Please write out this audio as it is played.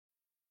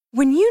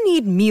When you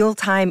need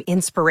mealtime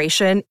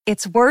inspiration,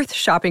 it's worth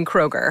shopping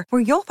Kroger,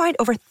 where you'll find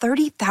over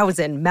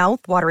 30,000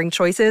 mouth-watering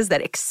choices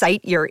that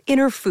excite your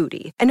inner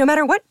foodie. And no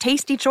matter what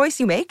tasty choice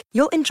you make,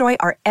 you'll enjoy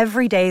our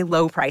everyday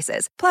low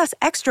prices, plus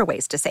extra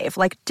ways to save,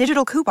 like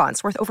digital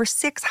coupons worth over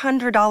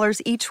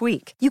 $600 each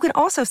week. You can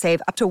also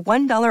save up to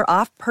 $1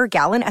 off per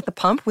gallon at the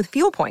pump with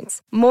fuel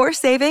points. More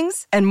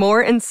savings and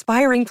more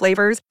inspiring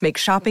flavors make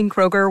shopping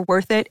Kroger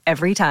worth it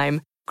every time.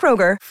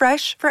 Kroger,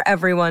 fresh for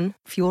everyone.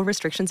 Fuel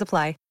restrictions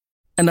apply.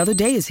 Another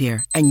day is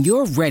here, and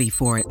you're ready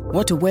for it.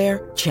 What to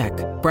wear? Check.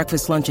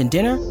 Breakfast, lunch, and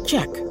dinner?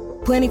 Check.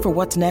 Planning for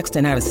what's next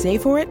and how to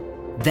save for it?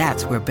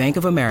 That's where Bank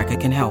of America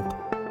can help.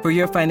 For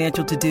your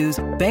financial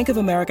to-dos, Bank of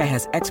America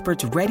has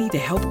experts ready to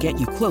help get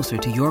you closer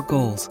to your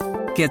goals.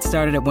 Get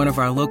started at one of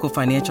our local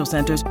financial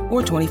centers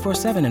or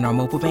 24/7 in our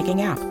mobile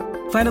banking app.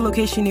 Find a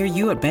location near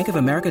you at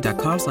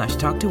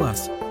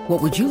bankofamerica.com/talktous.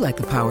 What would you like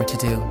the power to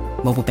do?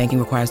 Mobile banking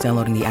requires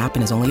downloading the app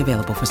and is only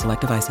available for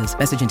select devices.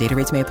 Message and data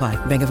rates may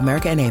apply. Bank of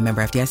America N.A.,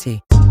 member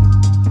FDIC.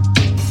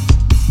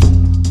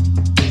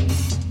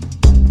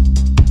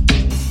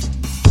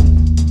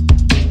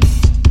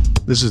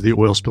 This is the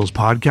Oil Spills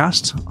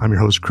Podcast. I'm your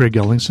host, Craig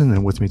Ellingson,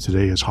 and with me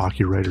today is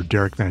hockey writer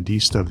Derek Van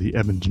Diest of the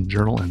Edmonton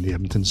Journal and the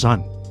Edmonton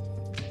Sun.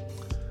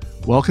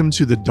 Welcome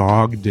to the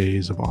dog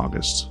days of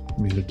August.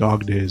 I mean, the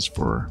dog days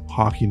for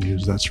hockey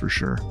news, that's for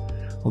sure.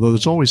 Although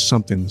there's always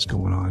something that's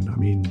going on. I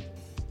mean,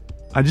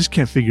 I just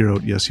can't figure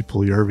out Jesse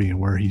Puljujarvi and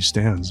where he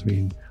stands. I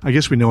mean, I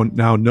guess we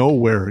now know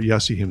where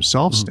Jesse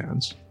himself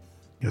stands.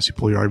 Jesse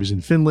Puljujarvi's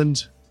in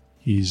Finland.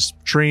 He's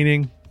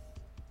training.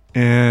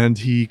 And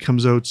he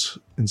comes out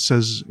and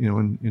says, you know,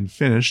 in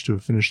Finnish, to a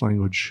Finnish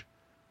language,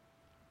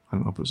 I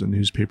don't know if it was a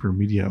newspaper or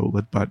media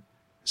outlet, but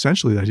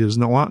essentially that he does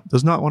not want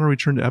to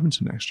return to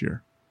Edmonton next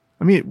year.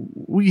 I mean,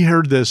 we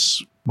heard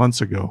this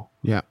months ago.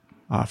 Yeah.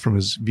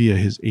 Via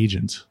his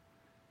agent,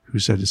 who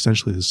said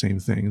essentially the same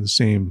thing.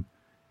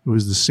 It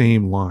was the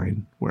same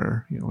line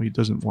where, you know, he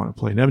doesn't want to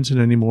play in Edmonton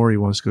anymore. He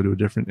wants to go to a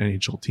different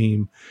NHL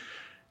team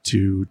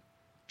to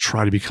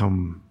try to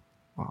become,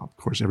 of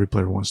course, every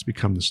player wants to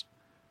become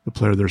the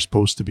player they're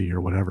supposed to be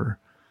or whatever.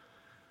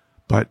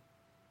 But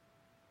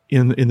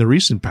in the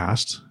recent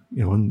past,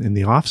 you know, in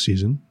the off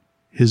season,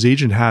 his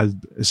agent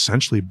had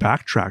essentially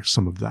backtracked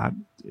some of that,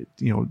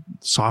 you know,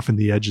 softened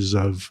the edges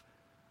of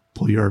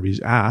Puljujarvi's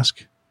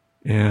ask.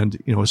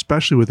 And, you know,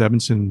 especially with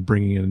Edmonton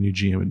bringing in a new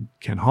GM in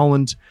Ken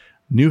Holland,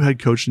 new head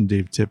coach in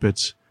Dave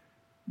Tippett,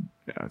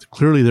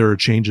 clearly there are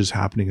changes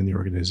happening in the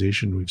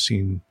organization. We've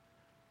seen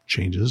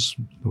changes.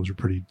 Those are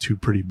two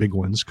pretty big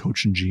ones,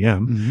 coach and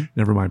GM,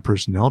 never mind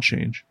personnel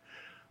change.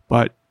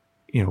 But,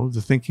 you know,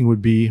 the thinking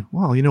would be,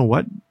 well, you know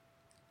what?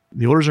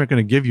 The Oilers aren't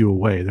going to give you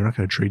away. They're not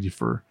going to trade you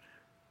for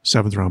a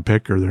 7th round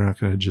pick, or they're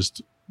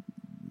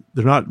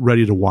not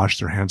ready to wash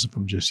their hands of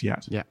him just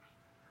yet. Yeah.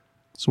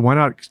 So why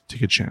not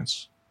take a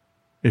chance?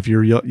 If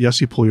you're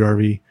Jesse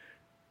Puljujarvi,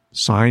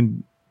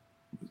 sign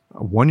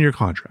a 1-year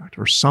contract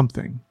or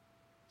something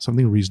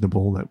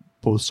reasonable that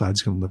both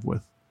sides can live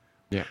with.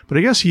 Yeah. But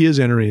I guess he is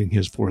entering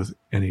his 4th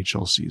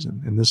NHL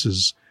season. And this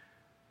is,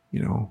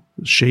 you know,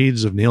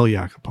 shades of Nail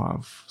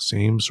Yakupov,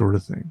 same sort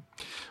of thing.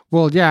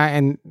 Well, yeah.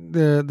 And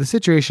the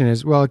situation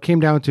is, well, it came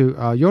down to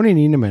Joni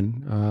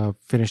Nieneman,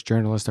 Finnish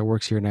journalist that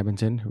works here in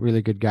Edmonton,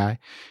 really good guy.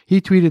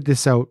 He tweeted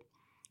this out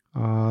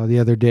the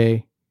other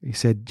day. He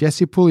said,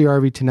 Jesse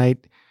Puljujarvi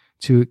tonight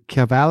to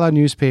Kalevala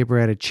newspaper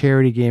at a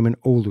charity game in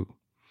Oulu.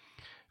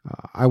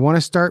 I want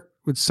to start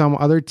with some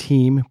other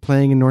team.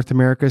 Playing in North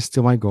America is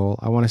still my goal.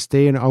 I want to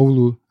stay in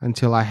Oulu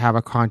until I have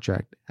a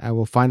contract. I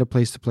will find a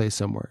place to play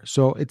somewhere.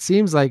 So it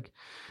seems like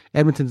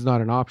Edmonton's not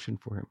an option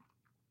for him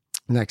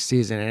next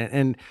season.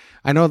 And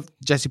I know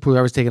Jesse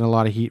Puljujarvi is taking a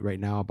lot of heat right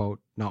now about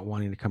not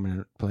wanting to come in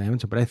and play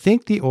Edmonton, but I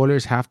think the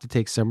Oilers have to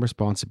take some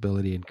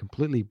responsibility in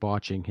completely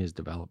botching his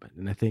development.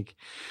 And I think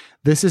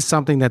this is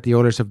something that the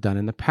Oilers have done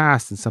in the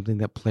past and something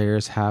that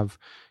players have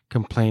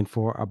complained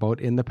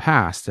about in the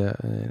past.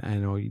 I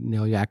know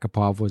Nail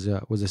Yakupov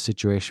was a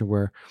situation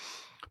where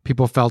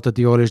people felt that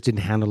the Oilers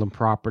didn't handle him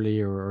properly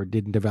or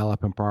didn't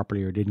develop him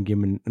properly or didn't give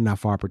him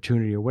enough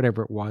opportunity or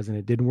whatever it was, and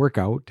it didn't work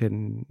out.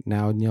 And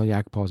now Nail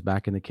Yakupov's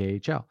back in the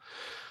KHL.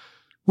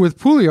 With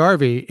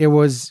Puljujarvi, it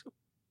was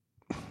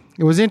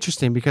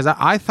interesting because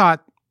I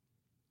thought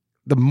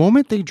the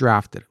moment they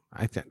drafted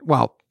him,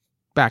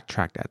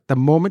 backtrack that. The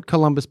moment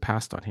Columbus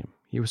passed on him,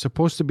 he was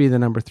supposed to be the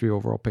number 3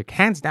 overall pick,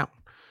 hands down.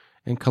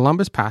 And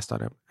Columbus passed on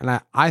him.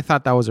 And I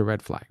thought that was a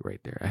red flag right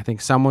there. I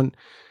think someone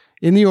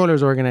in the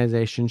Oilers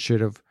organization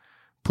should have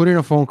put in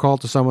a phone call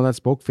to someone that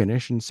spoke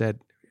Finnish and said,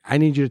 I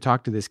need you to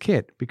talk to this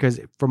kid. Because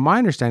from my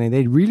understanding,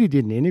 they really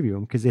didn't interview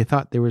him because they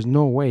thought there was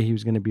no way he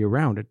was going to be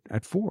around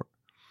at 4.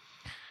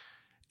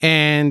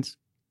 And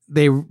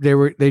they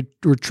were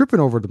tripping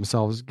over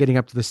themselves getting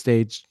up to the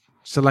stage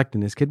selecting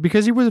this kid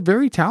because he was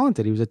very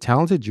talented. He was a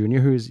talented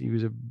junior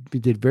he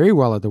did very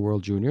well at the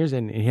World Juniors,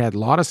 and he had a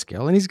lot of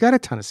skill, and he's got a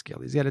ton of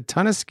skill.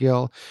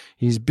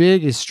 He's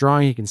big, he's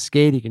strong, he can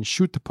skate, he can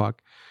shoot the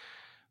puck.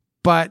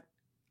 But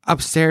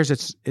upstairs,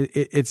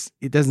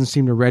 it doesn't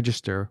seem to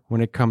register when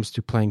it comes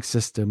to playing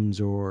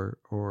systems or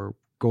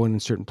going in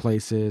certain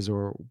places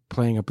or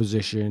playing a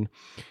position.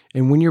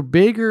 And when you're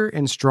bigger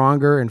and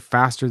stronger and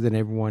faster than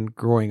everyone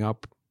growing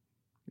up,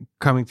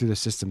 coming through the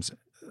systems,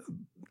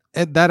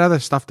 that other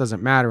stuff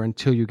doesn't matter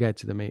until you get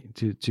to the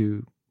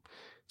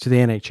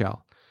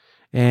NHL.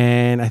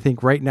 And I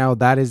think right now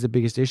that is the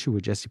biggest issue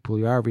with Jesse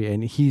Puljujarvi.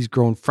 And he's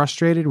grown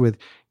frustrated with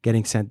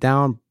getting sent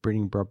down,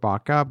 bringing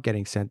Bach up,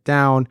 getting sent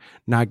down,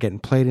 not getting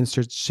played in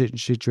certain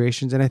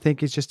situations. And I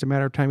think it's just a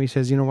matter of time. He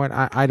says, you know what,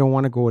 I don't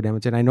want to go with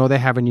Edmonton. I know they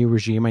have a new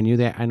regime. I know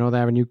they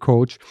have a new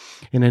coach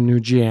and a new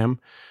GM.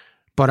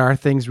 But are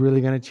things really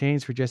going to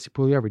change for Jesse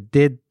Puljujarvi?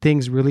 Did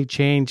things really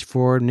change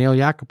for Nail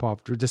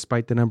Yakupov,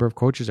 despite the number of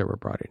coaches that were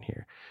brought in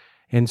here?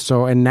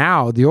 And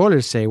now the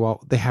Oilers say,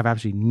 well, they have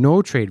absolutely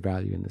no trade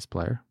value in this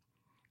player.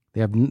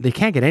 They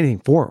can't get anything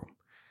for him.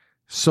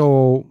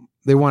 So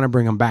they want to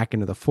bring him back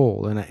into the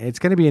fold. And it's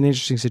going to be an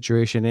interesting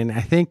situation. And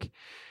I think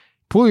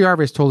Puljujarvi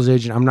has told his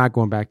agent, I'm not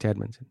going back to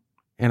Edmonton.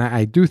 And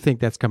I do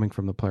think that's coming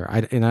from the player.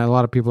 And a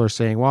lot of people are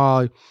saying,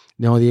 well,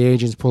 no, the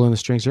agent's pulling the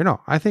strings here.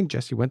 No, I think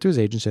Jesse went to his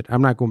agent and said,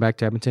 I'm not going back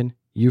to Edmonton.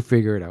 You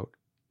figure it out.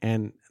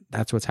 And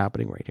that's what's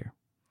happening right here.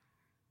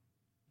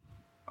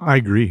 I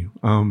agree.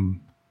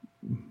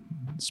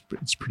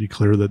 It's pretty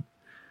clear that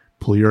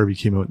Puljujarvi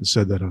came out and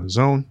said that on his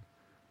own.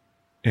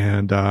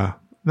 And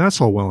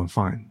that's all well and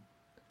fine.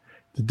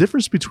 The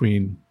difference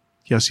between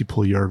Jesse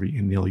Puljujarvi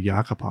and Nail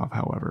Yakupov,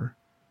 however,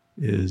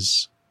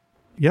 is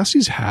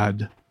Jesse's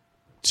had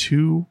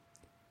two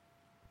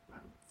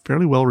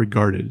fairly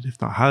well-regarded, if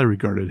not highly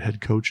regarded,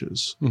 head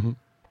coaches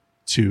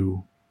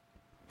to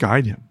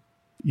guide him.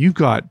 You've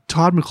got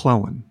Todd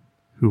McLellan,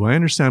 who I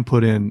understand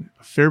put in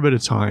a fair bit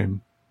of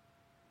time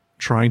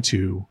trying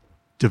to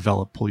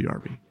develop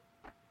Puljujarvi.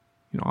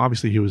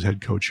 Obviously he was head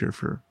coach here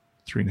for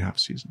 3.5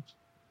 seasons.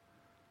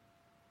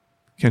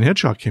 Ken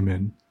Hitchcock came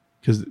in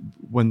because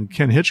when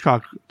Ken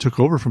Hitchcock took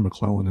over from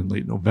McLellan in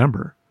late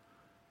November,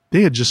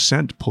 they had just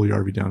sent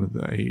Puljujarvi down to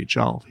the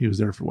AHL. He was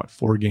there for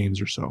 4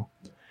 games or so.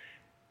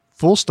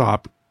 Full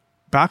stop.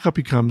 Back up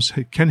he comes.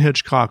 Ken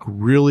Hitchcock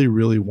really,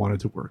 really wanted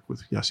to work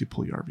with Jesse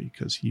Puljujarvi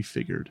because he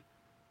figured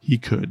he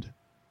could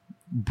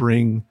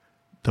bring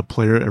the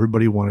player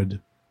everybody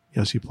wanted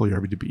Jesse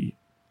Puljujarvi to be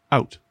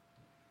out.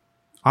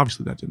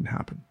 Obviously that didn't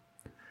happen.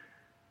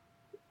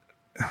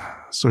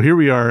 So here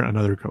we are,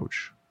 another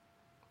coach.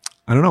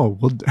 I don't know.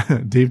 Well,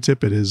 Dave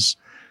Tippett is,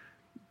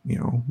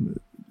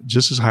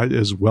 just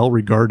as well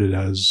regarded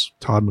as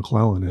Todd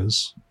McLellan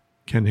is.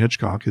 Ken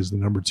Hitchcock is the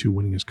number 2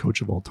 winningest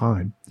coach of all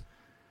time.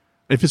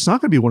 If it's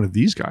not going to be one of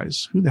these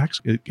guys, who the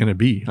heck's it going to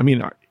be? I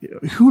mean,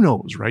 who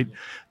knows, right?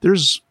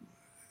 There's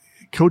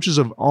coaches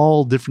of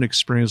all different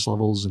experience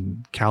levels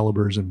and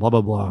calibers and blah,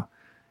 blah, blah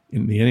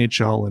in the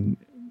NHL and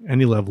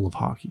any level of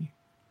hockey.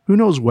 Who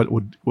knows what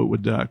would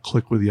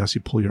click with Jesse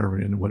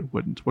Puljujarvi and what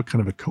wouldn't? What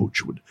kind of a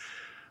coach would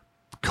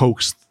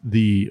coax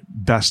the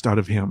best out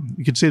of him?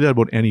 You could say that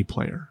about any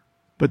player.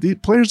 But the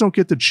players don't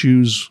get to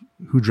choose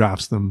who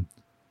drafts them.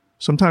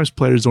 Sometimes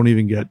players don't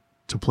even get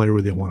to play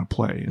where they want to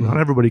play. And not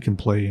everybody can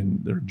play in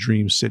their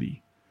dream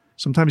city.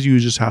 Sometimes you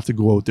just have to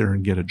go out there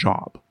and get a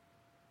job.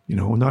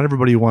 Not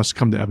everybody wants to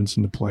come to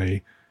Edmonton to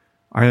play.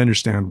 I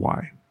understand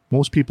why.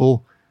 Most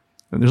people,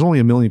 and there's only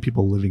 1 million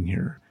people living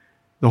here.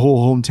 The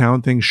whole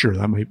hometown thing, sure,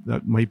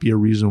 that might be a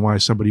reason why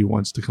somebody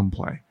wants to come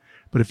play.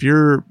 But if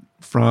you're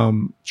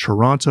from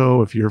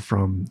Toronto, if you're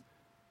from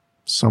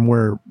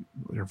somewhere,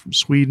 you're from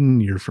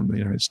Sweden, you're from the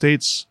United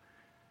States,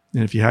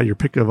 and if you had your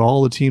pick of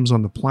all the teams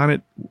on the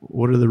planet,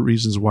 what are the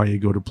reasons why you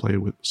go to play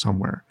with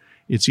somewhere?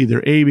 It's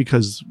either A,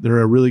 because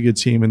they're a really good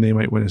team and they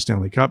might win a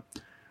Stanley Cup,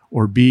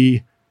 or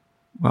B,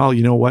 well,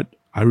 you know what?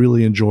 I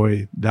really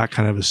enjoy that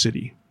kind of a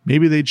city.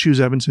 Maybe they'd choose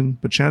Edmonton,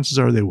 but chances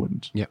are they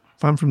wouldn't. Yeah.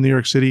 If I'm from New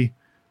York City,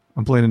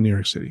 I'm playing in New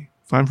York City.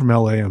 If I'm from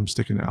LA, I'm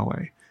sticking to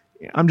LA.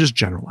 I'm just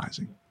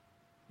generalizing,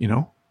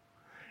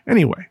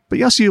 Anyway, but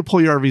Jesse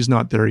Puljujarvi's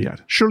not there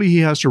yet. Surely he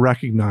has to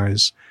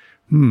recognize,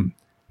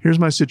 here's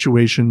my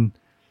situation.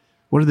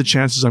 What are the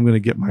chances I'm going to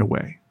get my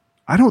way?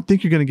 I don't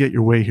think you're going to get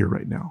your way here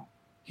right now.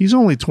 He's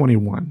only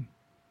 21.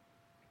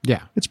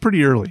 Yeah. It's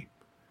pretty early.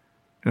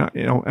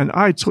 And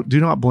I do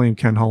not blame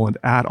Ken Holland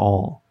at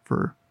all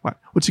for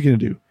what's he going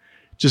to do?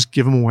 Just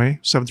give him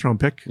away? 7th round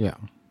pick? Yeah.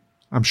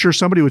 I'm sure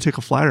somebody would take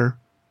a flyer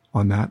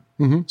on that.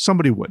 Mm-hmm.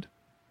 Somebody would.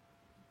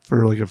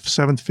 For like a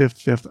 7th,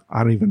 5th,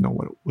 I don't even know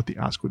what the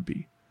ask would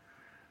be.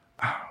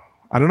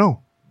 I don't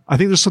know. I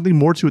think there's something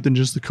more to it than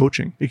just the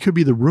coaching. It could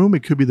be the room.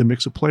 It could be the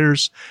mix of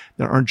players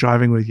that aren't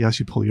jiving with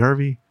Jesse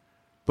Puljujarvi.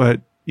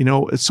 But,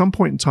 at some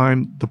point in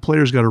time, the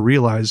player's got to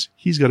realize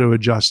he's got to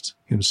adjust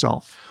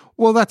himself.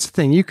 Well, that's the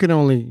thing. You can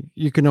only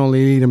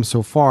lead him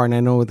so far. And I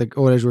know the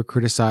Oilers were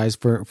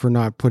criticized for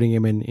not putting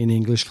him in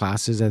English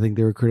classes. I think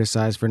they were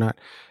criticized for not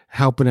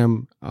helping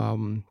him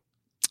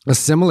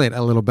assimilate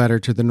a little better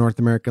to the North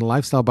American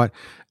lifestyle. But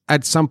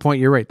at some point,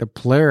 you're right. The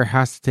player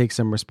has to take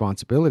some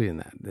responsibility in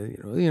that.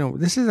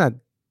 This is a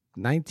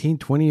 19,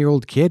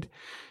 20-year-old kid.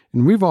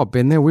 And we've all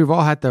been there. We've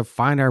all had to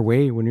find our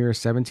way when you're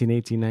 17,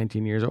 18,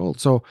 19 years old.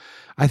 So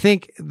I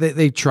think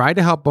they tried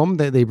to help him.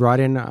 They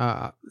brought in,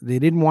 they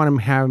didn't want him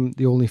to have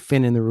the only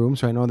Finn in the room.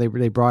 So I know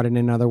they brought in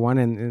another one.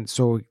 And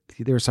so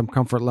there was some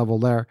comfort level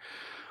there.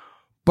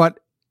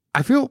 But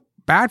I feel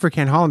bad for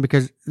Ken Holland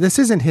because this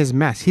isn't his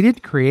mess. He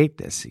didn't create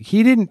this.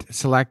 He didn't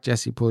select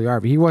Jesse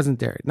Puljujarvi. He wasn't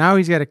there. Now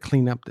he's got to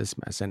clean up this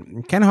mess.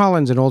 And Ken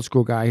Holland's an old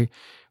school guy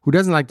who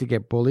doesn't like to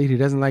get bullied. He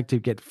doesn't like to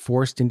get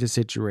forced into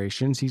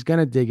situations. He's going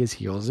to dig his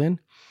heels in.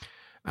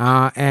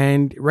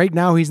 And right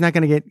now he's not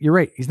going to get, you're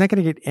right, he's not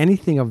going to get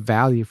anything of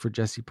value for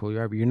Jesse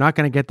Puljujarvi. You're not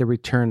going to get the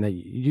return that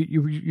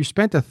you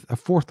spent a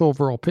fourth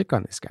overall pick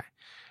on this guy.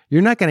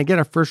 You're not going to get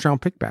a first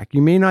round pick back.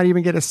 You may not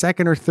even get a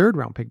second or third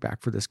round pick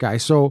back for this guy.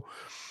 So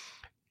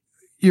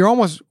you're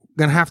almost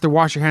going to have to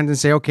wash your hands and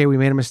say, okay, we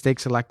made a mistake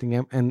selecting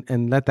him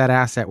and let that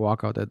asset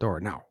walk out the door.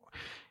 Now,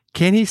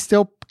 can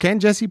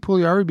Jesse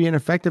Puljujarvi be an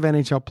effective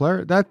NHL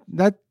player?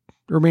 That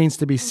remains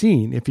to be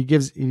seen. If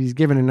he's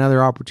given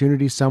another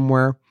opportunity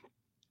somewhere,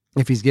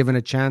 if he's given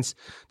a chance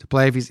to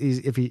play, if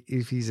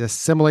he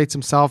assimilates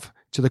himself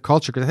to the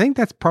culture, because I think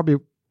that's probably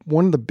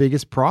one of the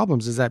biggest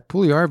problems is that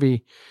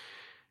Puljujarvi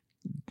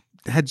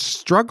had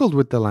struggled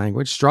with the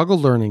language,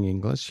 struggled learning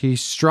English. He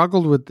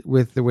struggled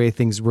with the way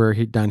things were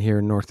done here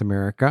in North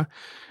America.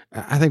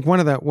 I think one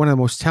of the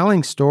most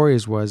telling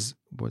stories was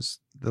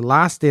the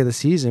last day of the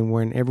season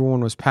when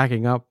everyone was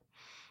packing up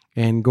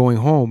and going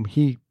home.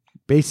 He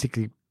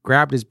basically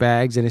grabbed his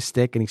bags and his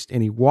stick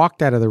and he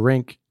walked out of the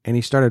rink and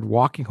he started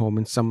walking home,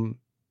 and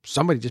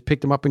somebody just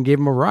picked him up and gave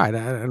him a ride.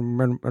 I don't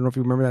know if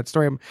you remember that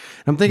story. I'm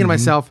thinking to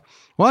myself,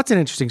 well, that's an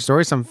interesting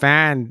story. Some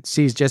fan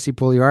sees Jesse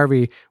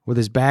Puljujarvi with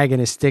his bag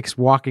and his sticks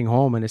walking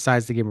home and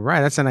decides to give him a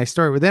ride. That's a nice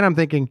story. But then I'm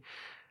thinking,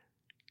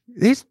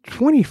 there's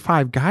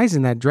 25 guys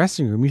in that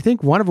dressing room. You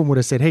think one of them would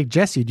have said, hey,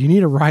 Jesse, do you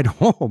need a ride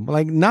home?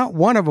 Like, not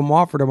one of them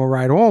offered him a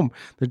ride home.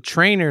 The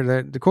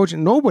trainer, the coach,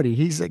 nobody.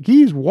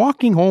 He's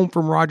walking home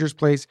from Rogers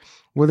Place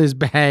with his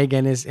bag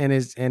and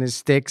his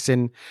sticks.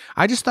 And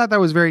I just thought that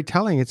was very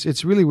telling.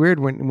 It's really weird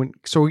when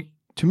so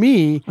to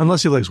me,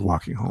 unless he likes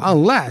walking home.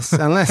 Unless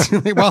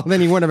well, then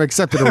he wouldn't have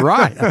accepted a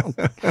ride.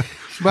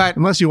 But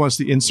unless he wants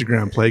the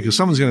Instagram play because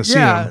someone's going to see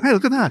him. Hey,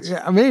 look at that.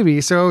 Yeah,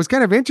 maybe. So it was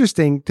kind of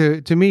interesting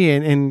to me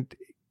and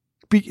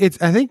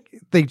I think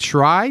they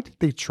tried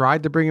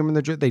to bring him in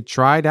the. They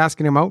tried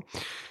asking him out,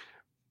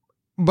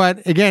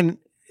 but again,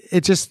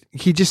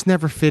 he just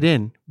never fit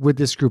in with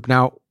this group.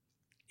 Now,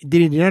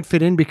 did he not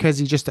fit in because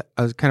he's just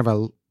a kind of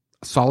a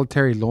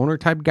solitary loner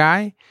type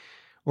guy,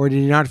 or did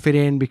he not fit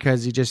in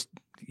because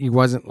he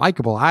wasn't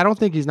likable? I don't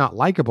think he's not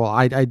likable.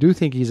 I do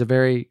think he's a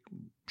very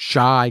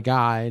shy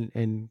guy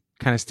and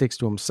kind of sticks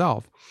to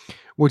himself,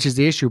 which is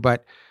the issue.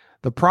 But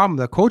the problem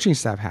the coaching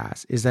staff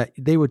has is that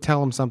they would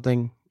tell him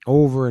something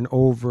over and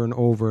over and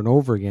over and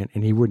over again,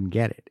 and he wouldn't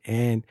get it.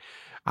 And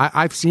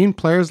I've seen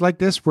players like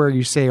this where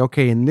you say,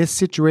 okay, in this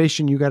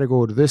situation, you got to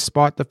go to this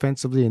spot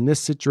defensively. In this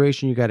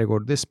situation, you got to go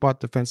to this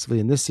spot defensively.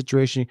 In this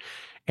situation,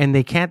 and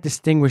they can't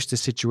distinguish the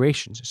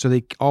situations. So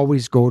they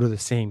always go to the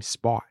same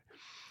spot.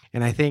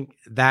 And I think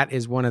that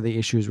is one of the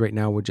issues right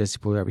now with Jesse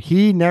Puljujarvi.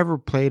 He never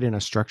played in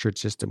a structured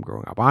system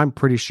growing up. I'm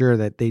pretty sure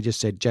that they just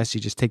said, Jesse,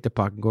 just take the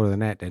puck and go to the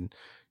net and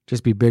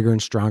just be bigger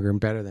and stronger and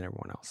better than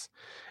everyone else.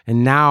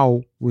 And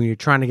now when you're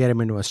trying to get him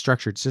into a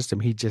structured system,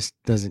 he just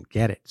doesn't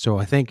get it. So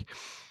I think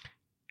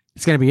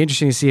it's going to be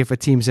interesting to see if a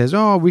team says,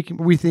 oh, we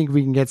think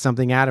we can get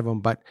something out of him.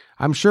 But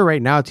I'm sure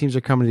right now teams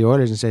are coming to the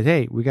Oilers and say,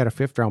 hey, we got a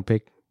 5th round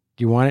pick.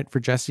 Do you want it for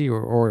Jesse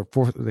or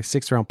the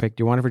 6th round pick?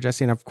 Do you want it for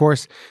Jesse? And of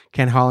course,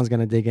 Ken Holland's going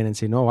to dig in and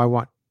say, no, I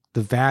want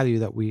the value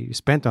that we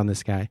spent on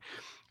this guy.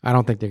 I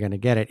don't think they're going to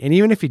get it. And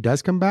even if he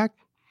does come back,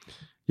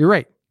 you're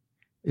right.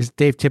 Is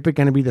Dave Tippett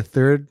going to be the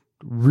third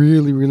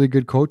really, really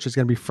good coach that's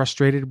going to be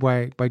frustrated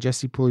by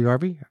Jesse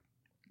Puljujarvi?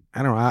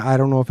 I don't know. I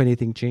don't know if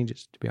anything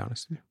changes, to be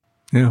honest.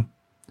 Yeah.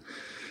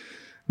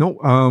 No,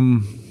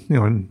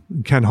 and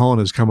Ken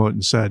Holland has come out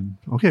and said,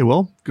 okay,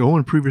 well, go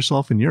and prove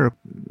yourself in Europe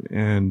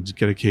and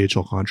get a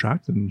KHL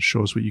contract and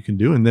show us what you can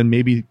do. And then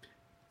maybe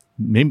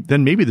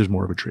there's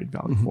more of a trade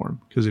value for him.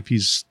 Because if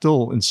he's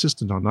still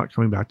insistent on not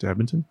coming back to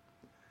Edmonton,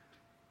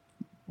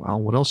 well,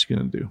 what else are you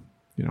going to do?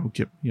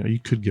 You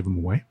could give him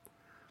away.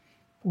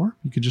 Or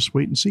you could just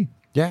wait and see.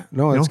 Yeah,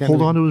 no,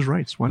 hold on to his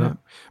rights. Why not?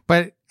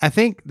 But I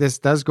think this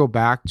does go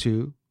back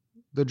to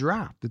the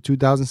draft, the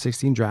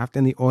 2016 draft,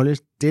 and the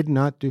Oilers did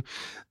not do.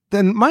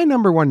 Then my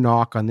number one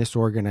knock on this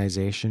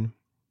organization,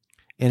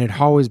 and it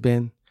always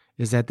been,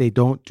 is that they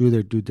don't do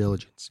their due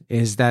diligence.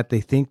 Is that they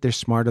think they're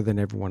smarter than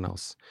everyone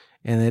else,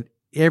 and that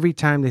every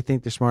time they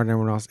think they're smarter than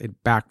everyone else,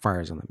 it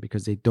backfires on them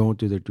because they don't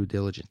do their due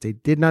diligence. They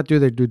did not do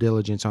their due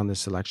diligence on this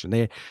selection.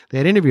 They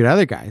had interviewed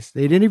other guys.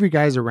 They'd interviewed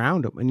guys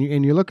around them. And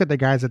you look at the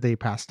guys that they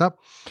passed up,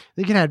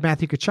 they could have had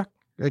Matthew Tkachuk.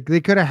 Like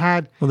they could have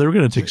had. Well, they were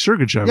going to take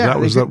Sergachev. Yeah, that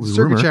was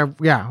Sergachev. Rumor.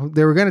 Yeah,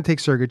 they were going to take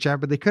Sergachev,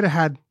 but they could have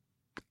had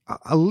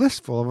a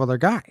list full of other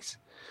guys.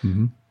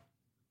 Mm-hmm.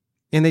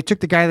 And they took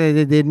the guy that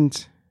they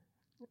didn't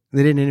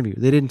interview.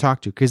 They didn't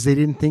talk to because they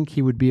didn't think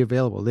he would be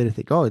available. They didn't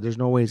think, oh, there's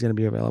no way he's going to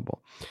be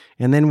available.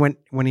 And then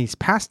when he's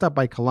passed up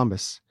by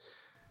Columbus,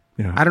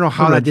 Yeah. I don't know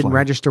how The that red didn't flag.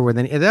 register with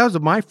any. That was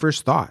my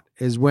first thought,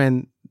 is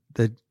when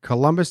the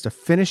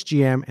Finnish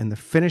GM and the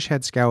Finnish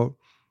head scout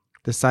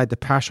decide to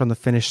pass on the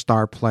Finnish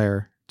star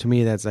player. To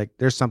me, that's like,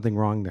 there's something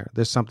wrong there.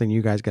 There's something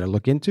you guys got to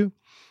look into.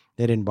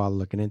 They didn't bother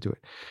looking into it.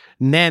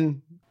 And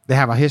then they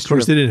have a Of history.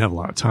 course, they didn't have a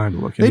lot of time to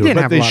look They into it, didn't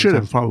but have a they lot of should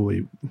time. have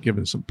probably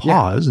given some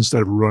pause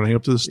instead of running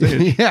up to the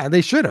stage. Yeah,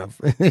 they should have.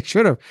 They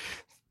should have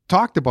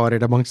talked about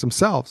it amongst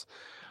themselves.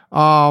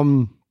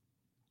 And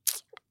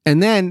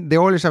then the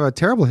Oilers have a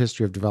terrible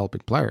history of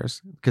developing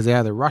players because they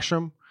either rush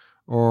them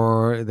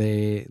or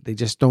they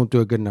just don't do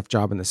a good enough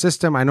job in the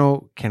system. I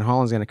know Ken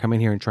Holland's going to come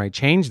in here and try to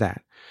change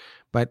that,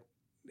 but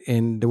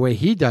in the way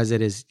he does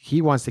it is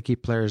he wants to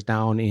keep players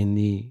down in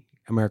the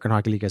American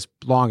Hockey League as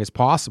long as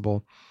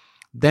possible,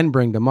 then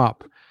bring them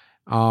up.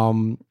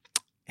 And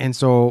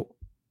so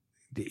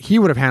he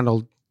would have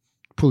handled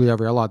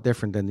Puljujarvi a lot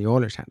different than the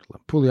Oilers handled him.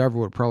 Puljujarvi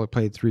would have probably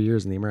played 3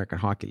 years in the American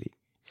Hockey League,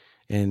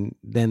 and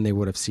then they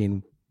would have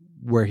seen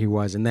where he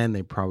was, and then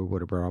they probably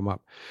would have brought him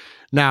up.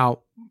 Now,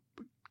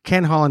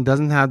 Ken Holland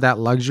doesn't have that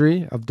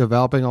luxury of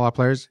developing a lot of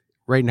players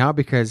right now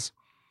because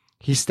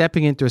he's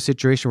stepping into a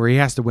situation where he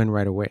has to win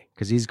right away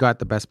because he's got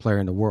the best player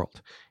in the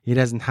world. He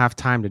doesn't have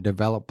time to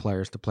develop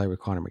players to play with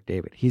Connor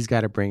McDavid. He's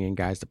got to bring in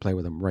guys to play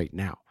with him right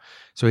now.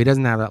 So he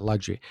doesn't have that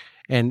luxury.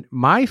 And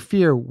my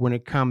fear when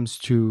it comes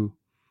to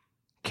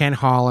Ken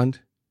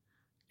Holland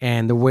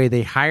and the way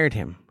they hired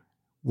him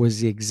was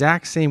the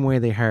exact same way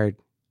they hired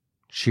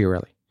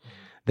Chiarelli.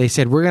 They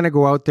said, we're going to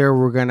go out there,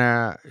 we're going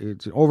to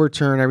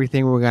overturn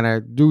everything, we're going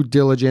to do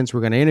diligence, we're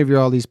going to interview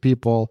all these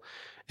people.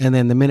 And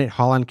then the minute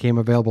Holland came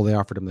available, they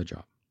offered him the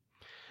job.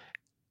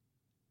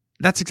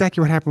 That's exactly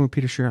what happened with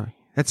Peter Chiarelli.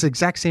 That's the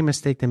exact same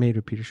mistake they made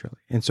with Peter Chiarelli.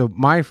 And so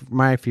my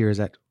fear is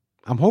that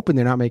I'm hoping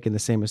they're not making the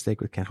same mistake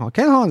with Ken Holland.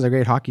 Ken Holland's a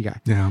great hockey guy.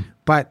 Yeah.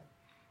 But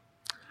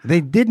they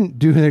didn't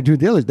do their due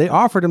diligence. They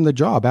offered him the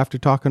job after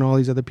talking to all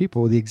these other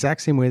people the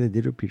exact same way they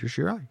did with Peter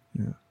Chiarelli.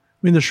 Yeah.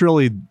 I mean, the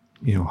Shirley,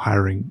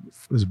 hiring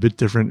was a bit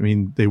different. I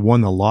mean, they won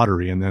the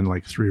lottery and then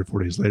like 3 or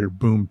 4 days later,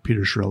 boom,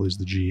 Peter Shirley's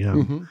the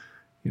GM.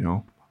 Mm-hmm.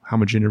 How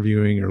much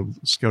interviewing or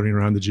scouting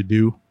around did you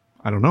do?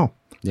 I don't know.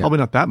 Yeah. Probably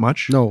not that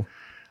much. No.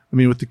 I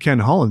mean, with the Ken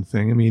Holland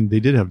thing, I mean, they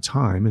did have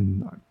time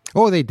and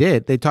Oh, they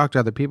did. They talked to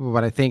other people,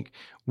 but I think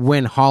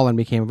when Holland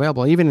became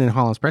available, even in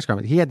Holland's press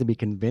conference, he had to be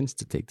convinced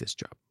to take this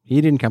job. He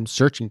didn't come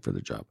searching for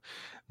the job.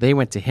 They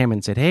went to him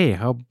and said, hey,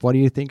 what do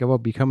you think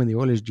about becoming the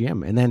Oilers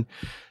GM? And then,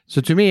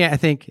 so to me, I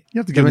think you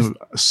have to give them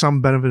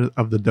some benefit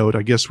of the doubt.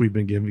 I guess we've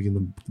been giving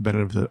them the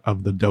benefit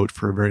of the doubt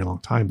for a very long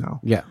time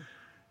now. Yeah.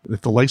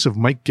 If the likes of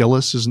Mike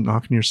Gillis isn't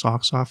knocking your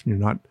socks off and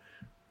you're not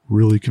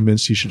really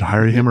convinced you should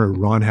hire him or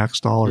Ron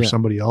Hextall or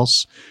somebody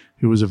else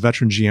who was a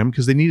veteran GM,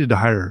 because they needed to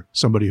hire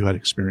somebody who had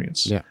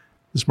experience. Yeah.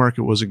 This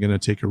market wasn't going to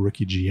take a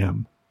rookie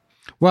GM.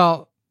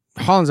 Well,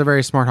 Holland's a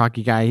very smart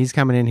hockey guy. He's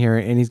coming in here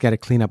and he's got to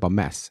clean up a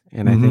mess.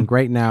 And I think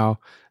right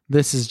now,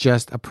 this is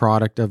just a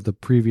product of the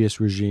previous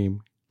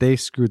regime. They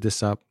screwed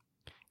this up.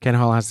 Ken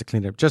Holland has to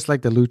clean it up, just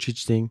like the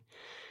Lucic thing.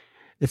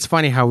 It's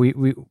funny how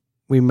we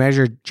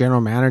measure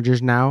general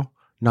managers now,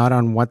 not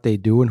on what they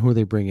do and who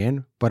they bring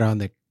in, but on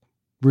the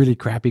really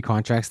crappy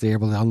contracts they're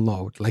able to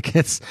unload. Like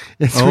it's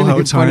really how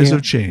funny times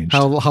have changed.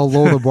 How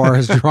low the bar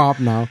has dropped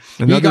now.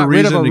 Another He got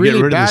rid of reason a to get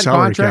really rid of the bad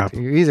salary contract.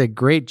 cap. He's a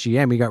great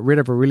GM. He got rid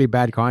of a really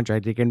bad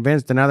contract. He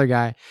convinced another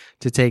guy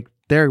to take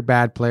their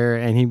bad player,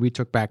 and we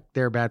took back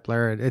their bad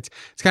player. It's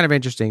kind of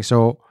interesting.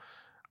 So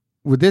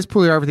with this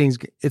Puljujarvi thing,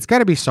 it's got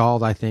to be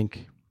solved, I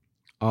think,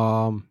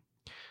 by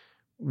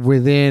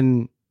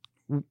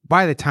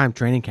the time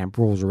training camp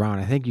rolls around.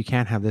 I think you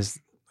can't have this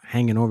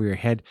hanging over your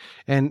head.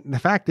 And the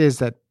fact is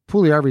that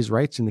Puljujarvi's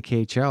rights in the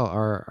KHL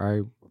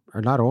are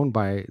not owned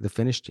by the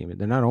Finnish team.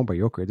 They're not owned by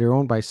Jokerit. They're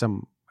owned by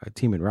some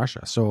team in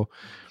Russia. So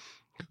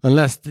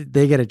unless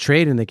they get a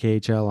trade in the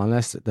KHL,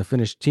 unless the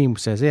Finnish team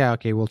says, yeah,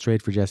 okay, we'll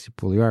trade for Jesse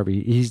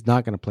Puljujarvi, he's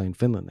not going to play in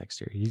Finland next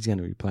year. He's going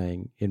to be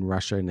playing in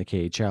Russia in the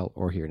KHL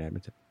or here in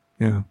Edmonton.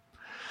 Yeah.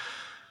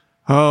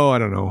 Oh, I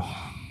don't know.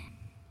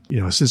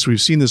 Since we've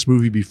seen this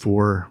movie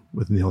before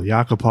with Neil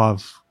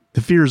Yakupov,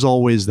 the fear is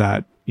always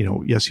that,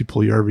 Jesse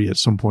Puljujarvi at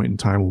some point in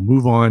time will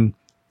move on.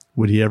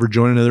 Would he ever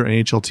join another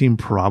NHL team?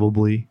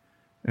 Probably.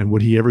 And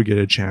would he ever get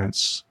a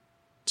chance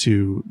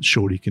to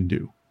show what he can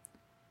do?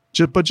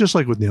 But just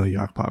like with Neil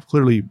Yakupov,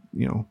 clearly,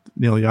 Neil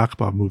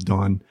Yakupov moved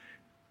on,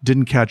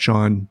 didn't catch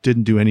on,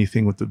 didn't do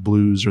anything with the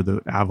Blues or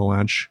the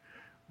Avalanche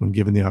when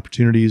given the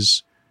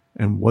opportunities.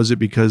 And was it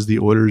because the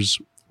Oilers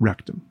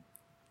wrecked him?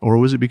 Or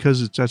was it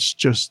because that's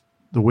just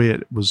the way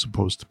it was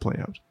supposed to play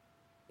out?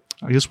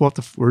 I guess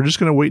we're just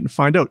going to wait and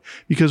find out,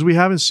 because we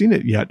haven't seen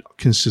it yet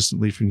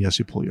consistently from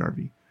Jesse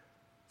Puljujarvi.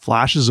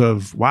 Flashes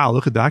of, wow,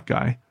 look at that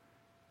guy.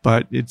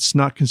 But it's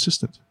not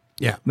consistent.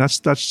 Yeah. And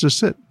that's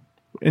just it.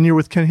 And you're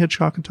with Ken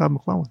Hitchcock and Todd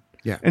McClellan.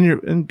 Yeah.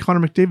 And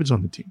Connor McDavid's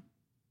on the team.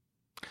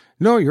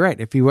 No, you're right.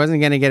 If he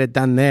wasn't going to get it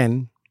done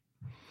then,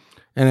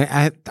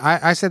 and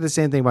I said the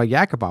same thing about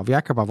Yakupov.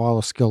 Yakupov, all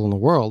the skill in the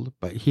world,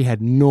 but he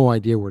had no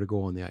idea where to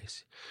go on the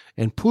ice.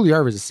 And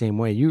Puljujarvi is the same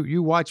way.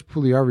 You watch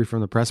Puljujarvi from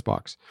the press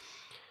box.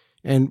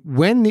 And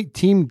when the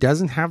team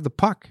doesn't have the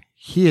puck,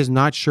 he is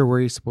not sure where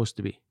he's supposed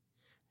to be.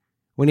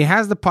 When he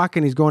has the puck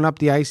and he's going up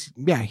the ice,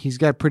 yeah, he's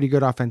got pretty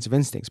good offensive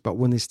instincts. But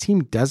when his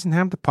team doesn't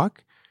have the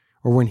puck,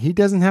 or when he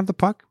doesn't have the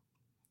puck,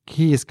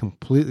 he is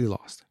completely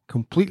lost.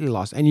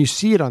 And you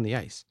see it on the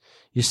ice.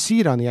 He's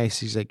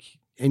like,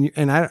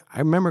 and I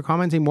remember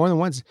commenting more than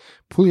once,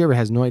 Puljujarvi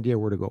has no idea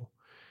where to go.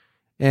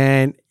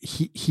 And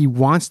he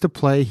wants to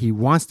play. He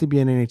wants to be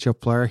an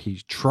NHL player.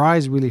 He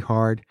tries really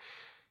hard,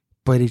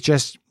 but it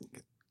just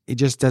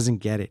doesn't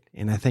get it.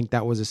 And I think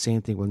that was the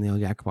same thing with Neil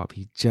Yakupov.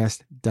 He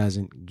just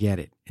doesn't get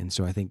it. And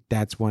so I think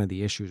that's one of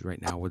the issues right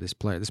now with this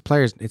player. This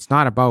player, it's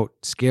not about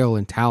skill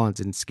and talent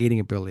and skating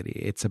ability.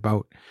 It's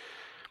about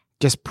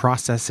just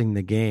processing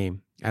the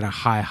game at a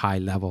high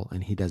level,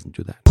 and he doesn't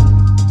do that.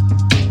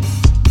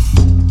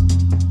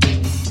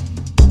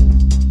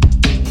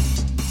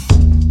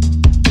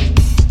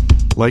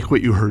 Like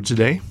what you heard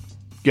today?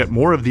 Get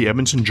more of the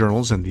Edmonton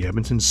Journal's and the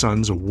Edmonton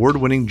Sun's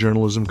award-winning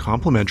journalism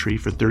complimentary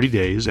for 30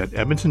 days at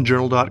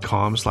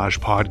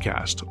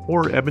edmontonjournal.com/podcast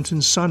or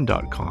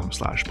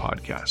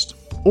edmontonsun.com/podcast.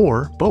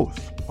 Or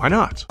both. Why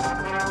not?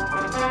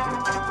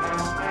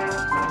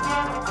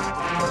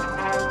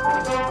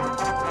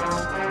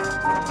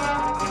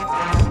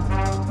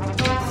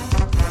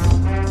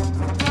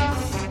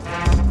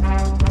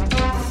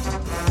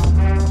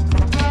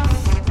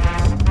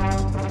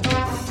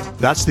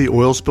 That's the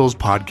Oil Spills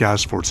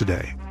podcast for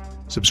today.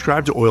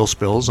 Subscribe to Oil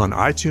Spills on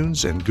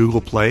iTunes and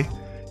Google Play.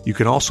 You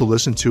can also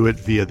listen to it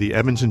via the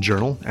Edmonton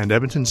Journal and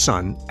Edmonton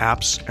Sun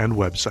apps and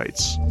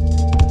websites.